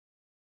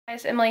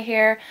Guys, Emily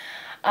here.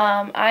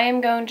 I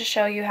am going to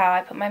show you how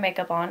I put my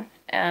makeup on.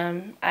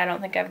 I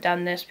don't think I've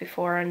done this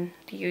before on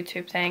the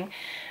YouTube thing,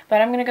 but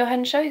I'm going to go ahead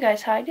and show you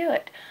guys how I do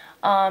it.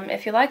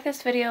 If you like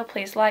this video,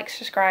 please like,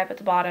 subscribe at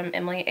the bottom,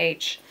 Emily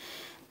H.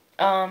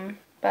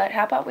 But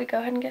how about we go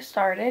ahead and get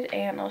started,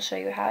 and I'll show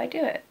you how I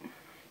do it.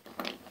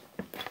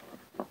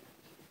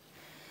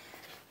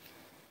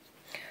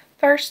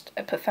 First,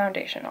 I put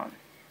foundation on.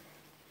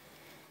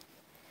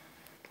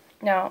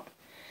 Now,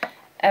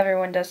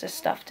 everyone does this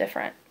stuff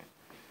different.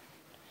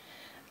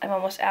 I'm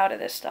almost out of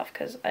this stuff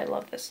because I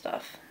love this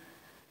stuff.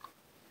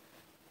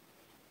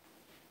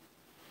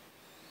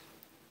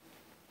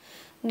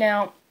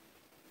 Now,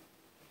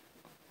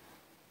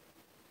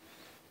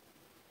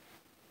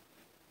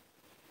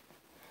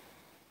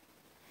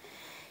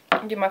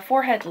 I do my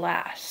forehead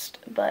last,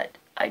 but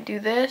I do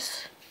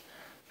this,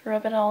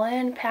 rub it all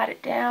in, pat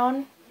it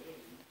down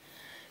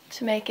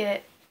to make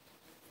it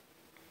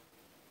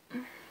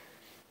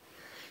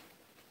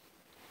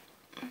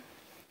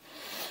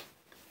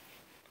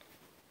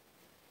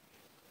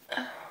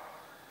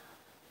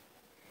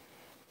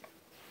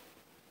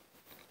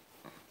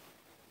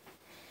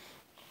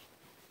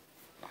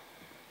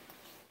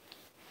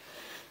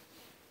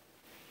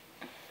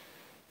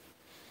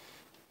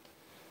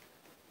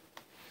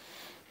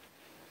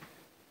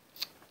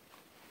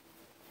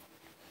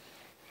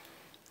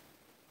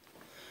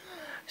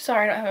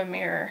sorry, I don't have a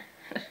mirror.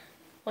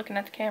 Looking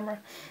at the camera.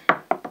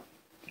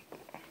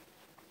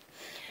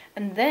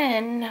 And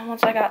then,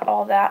 once I got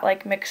all that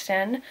like mixed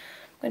in, I'm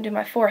going to do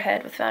my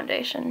forehead with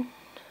foundation.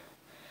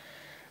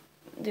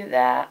 Do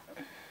that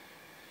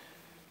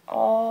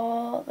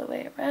all the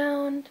way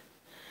around.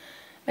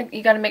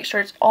 You got to make sure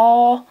it's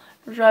all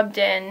rubbed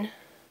in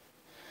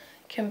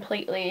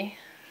completely.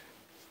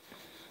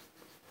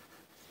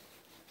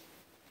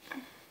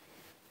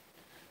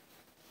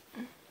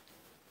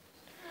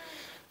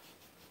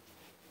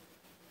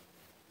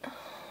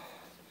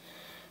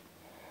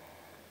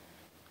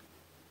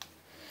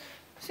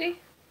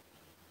 See?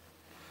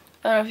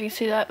 I don't know if you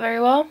see that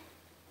very well.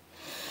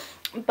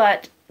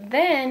 But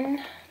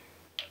then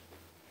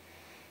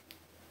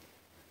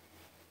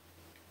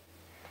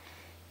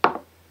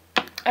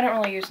I don't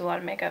really use a lot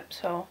of makeup,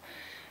 so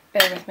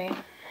bear with me.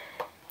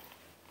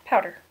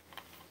 Powder.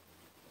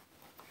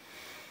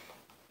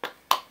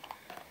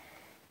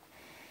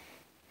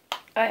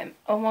 I am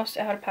almost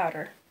out of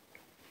powder.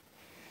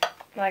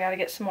 But I gotta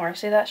get some more.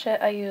 See that shit?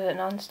 I use it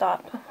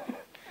non-stop.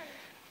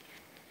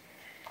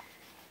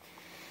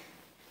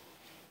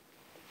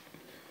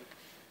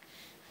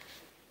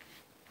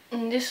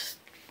 And this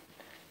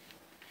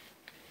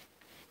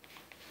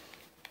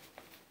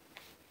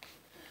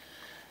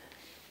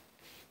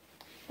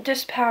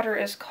powder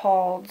is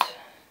called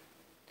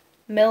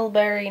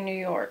Millberry, New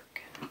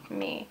York.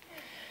 I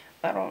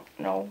don't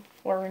know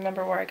or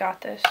remember where I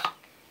got this.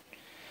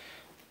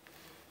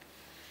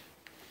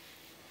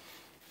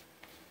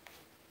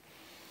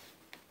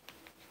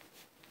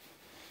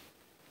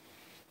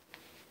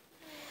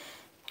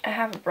 I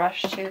have a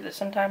brush too that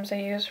sometimes I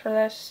use for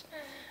this,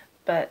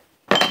 but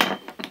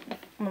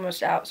I'm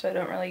almost out, so I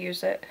don't really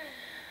use it.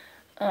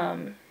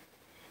 And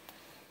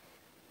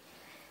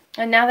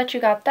now that you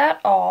got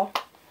that all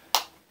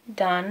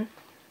done,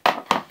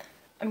 I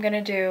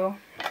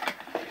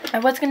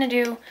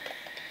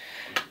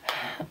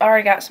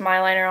already got some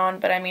eyeliner on,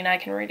 but I mean, I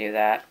can redo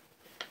that.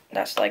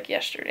 That's like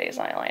yesterday's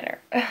eyeliner.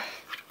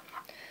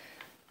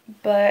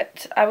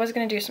 But I was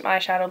going to do some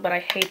eyeshadow, but I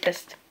hate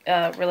this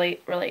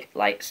really, really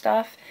light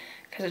stuff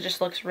because it just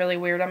looks really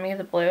weird on me,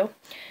 the blue.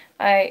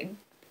 I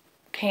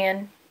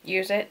can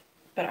use it,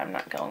 but I'm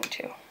not going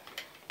to.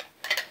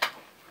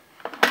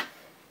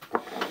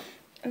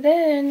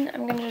 Then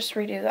I'm going to just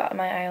redo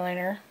my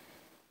eyeliner.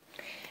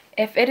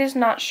 If it is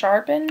not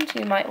sharpened,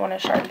 you might want to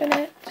sharpen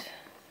it.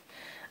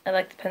 I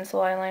like the pencil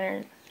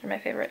eyeliner. They're my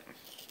favorite.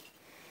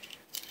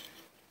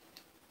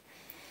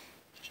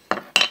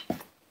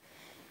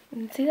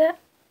 And see that?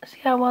 See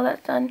how well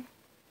that's done?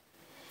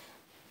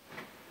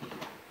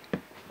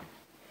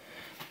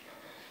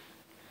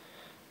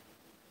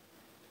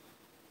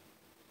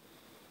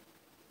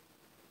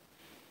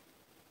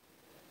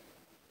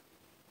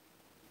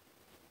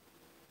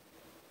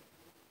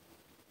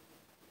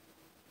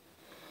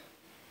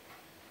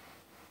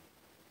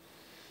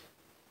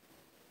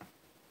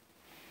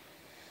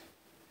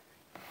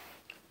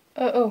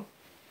 Oh.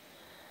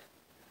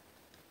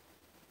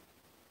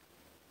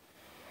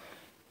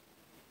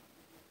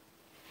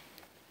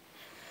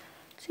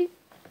 See?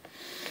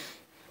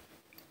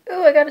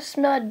 Oh, I got a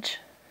smudge.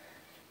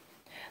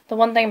 The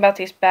one thing about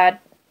these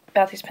pencil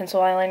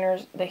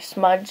eyeliners, they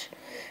smudge.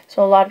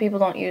 So a lot of people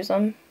don't use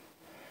them.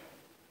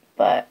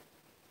 But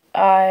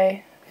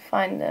I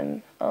find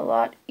them a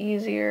lot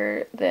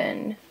easier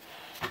than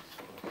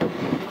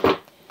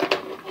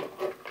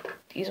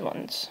these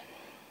ones,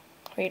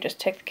 where you just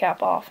take the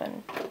cap off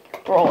and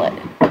roll it.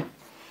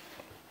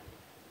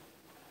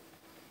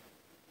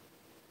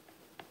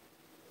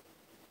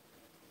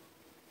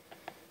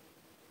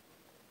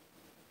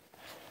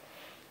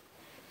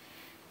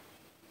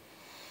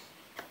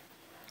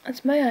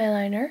 That's my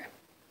eyeliner.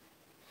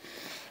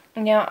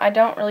 Now, I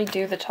don't really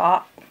do the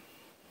top.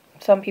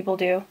 Some people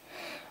do.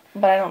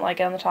 But I don't like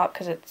it on the top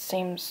because it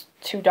seems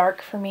too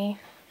dark for me.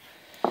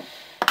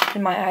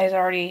 And my eyes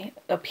are already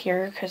up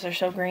here because they're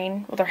so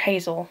green. Well, they're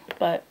hazel,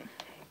 but...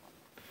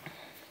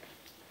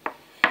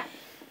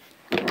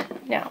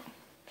 Now,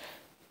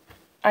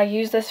 I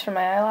use this for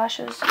my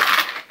eyelashes.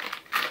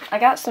 I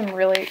got some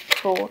really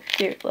cool,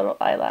 cute little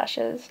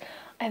eyelashes.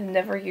 I've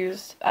never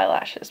used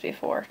eyelashes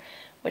before,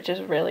 which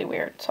is really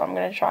weird, so I'm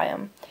going to try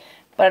them.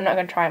 But I'm not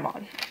going to try them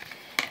on.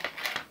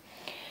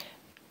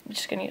 I'm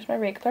just going to use my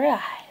regular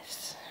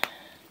eyes.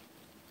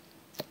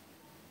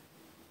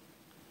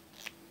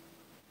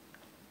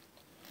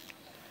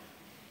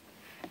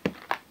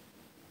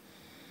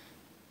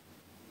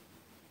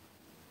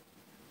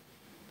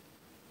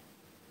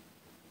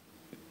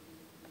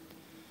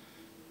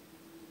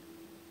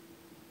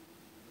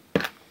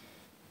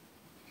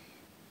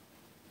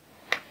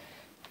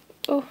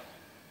 Ooh.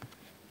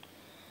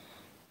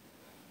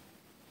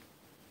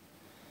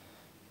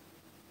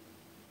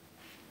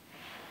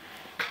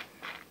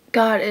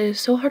 God, it is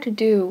so hard to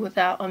do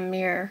without a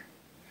mirror.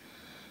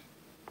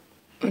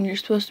 When you're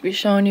supposed to be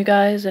showing you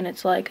guys and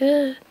it's like,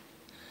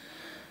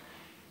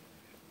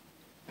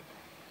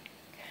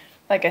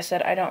 Like I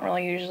said, I don't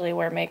really usually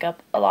wear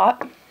makeup a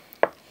lot.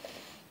 But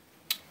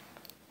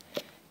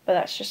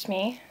that's just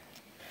me.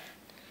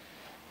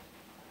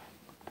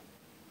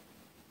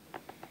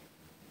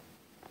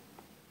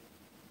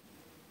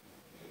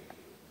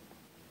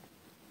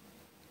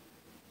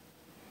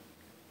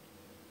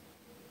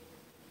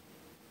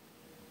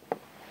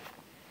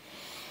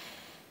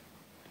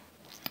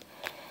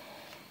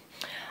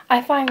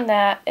 I find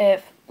that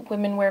if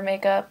women wear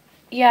makeup,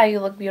 yeah, you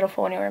look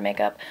beautiful when you wear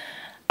makeup,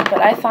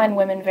 but I find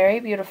women very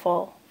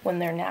beautiful when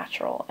they're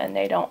natural and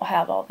they don't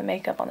have all the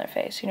makeup on their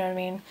face, you know what I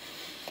mean?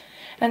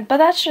 But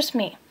that's just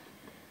me.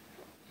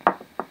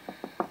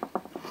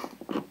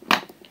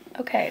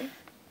 Okay,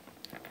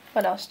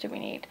 what else do we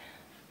need?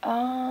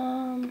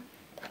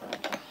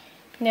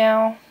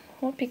 Now,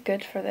 what would be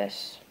good for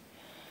this?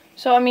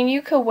 So, I mean,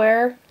 you could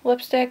wear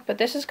lipstick, but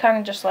this is kind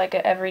of just like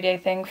an everyday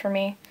thing for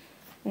me.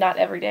 Not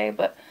every day,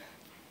 but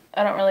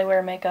I don't really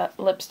wear makeup,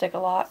 lipstick a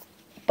lot.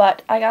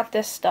 But I got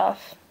this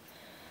stuff.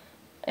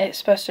 It's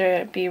supposed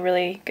to be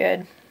really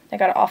good. I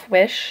got it off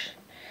Wish.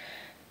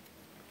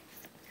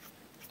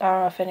 I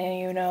don't know if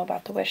any of you know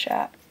about the Wish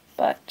app,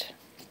 but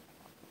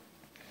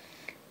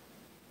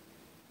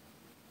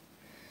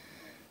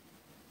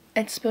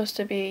it's supposed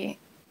to be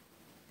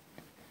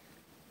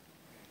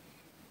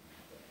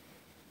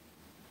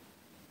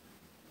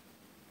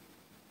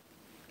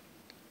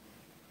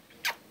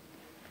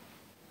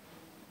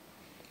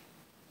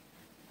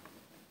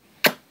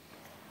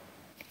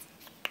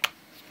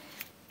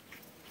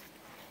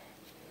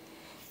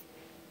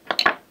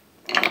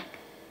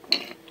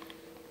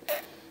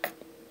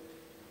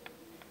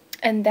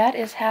and that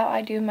is how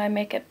I do my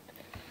makeup.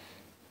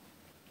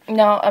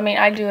 No, I mean,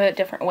 I do it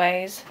different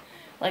ways.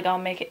 Like, I'll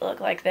make it look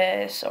like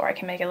this, or I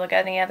can make it look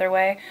any other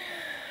way.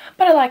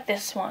 But I like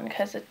this one,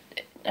 because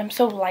I'm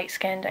so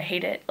light-skinned, I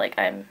hate it. Like,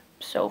 I'm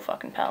so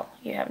fucking pale.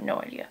 You have no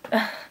idea.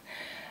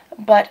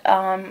 But,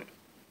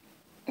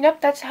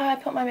 yep, that's how I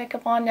put my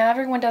makeup on. Now,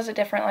 everyone does it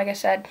different, like I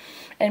said.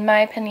 In my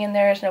opinion,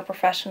 there is no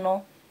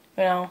professional.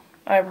 You know,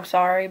 I'm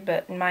sorry,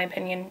 but in my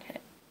opinion,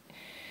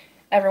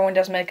 everyone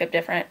does makeup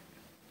different.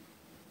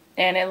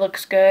 And it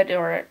looks good,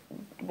 or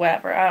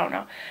whatever, I don't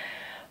know.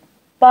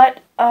 But,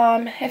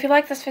 if you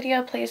like this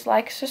video, please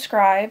like,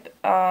 subscribe.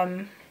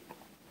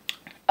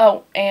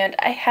 Oh, and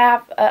I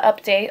have an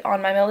update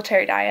on my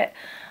military diet.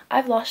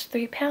 I've lost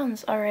 3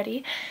 pounds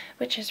already,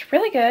 which is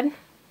really good.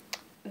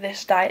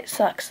 This diet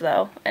sucks,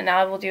 though. And now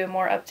I will do a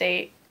more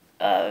update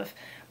of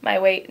my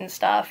weight and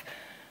stuff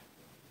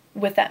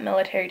with that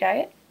military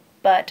diet.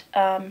 But,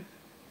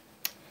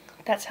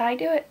 that's how I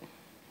do it.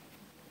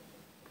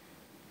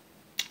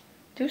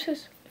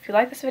 Deuces. If you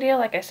like this video,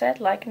 like I said,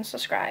 like and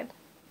subscribe.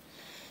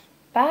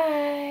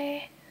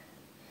 Bye.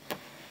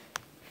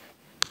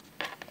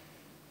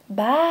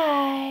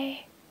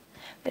 Bye.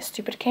 This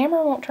stupid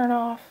camera won't turn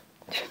off.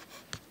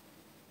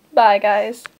 Bye, guys.